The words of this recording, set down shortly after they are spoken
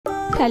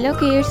Hello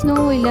kids,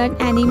 now we learn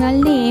animal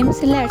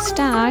names. Let's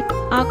start.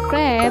 A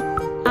crab,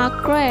 a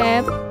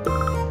crab.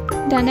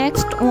 The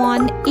next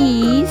one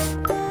is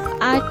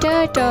a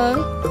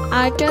turtle,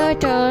 a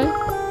turtle.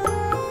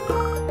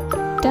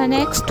 The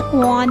next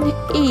one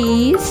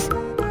is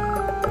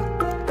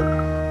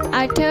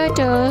a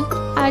turtle,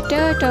 a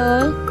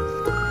turtle.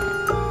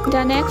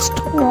 The next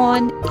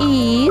one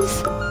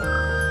is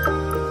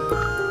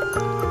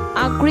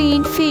a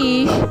green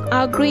fish,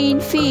 a green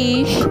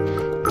fish.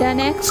 The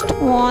next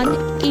one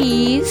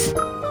is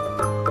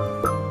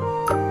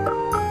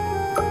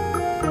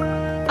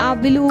a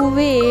blue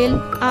whale,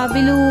 a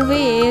blue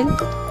whale.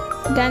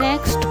 The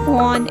next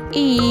one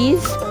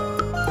is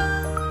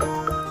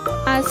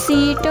a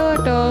sea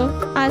turtle,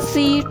 a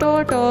sea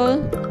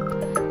turtle.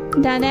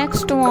 The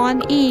next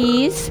one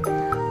is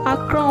a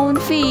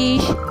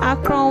crownfish, a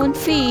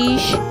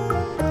crownfish.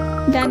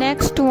 The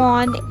next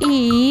one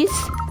is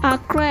a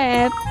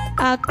crab,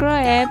 a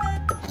crab.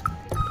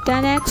 The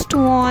next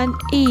one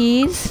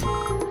is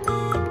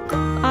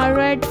a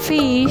red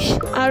fish,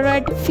 a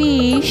red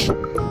fish.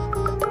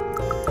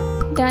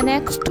 The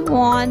next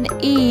one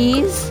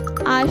is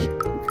a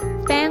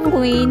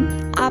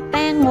penguin, a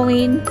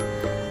penguin.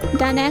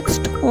 The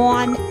next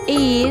one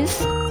is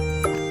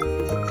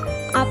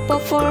a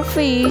puffer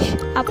fish,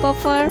 a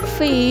puffer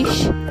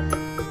fish.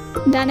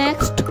 The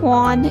next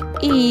one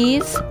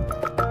is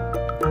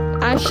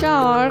a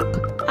shark,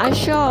 a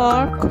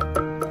shark.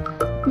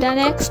 The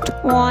next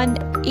one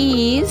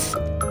is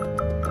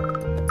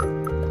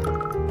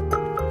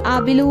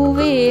a blue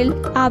whale,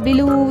 a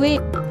blue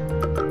whale.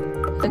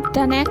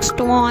 The next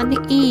one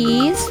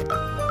is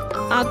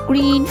a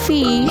green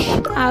fish,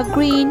 a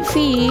green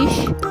fish.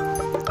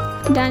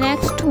 The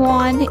next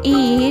one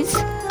is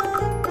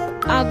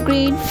a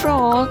green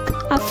frog,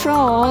 a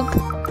frog.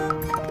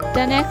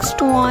 The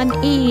next one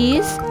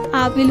is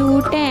a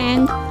blue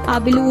tang, a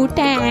blue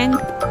tang.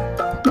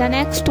 The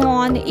next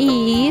one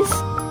is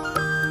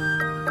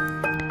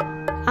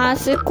a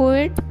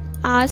squid, a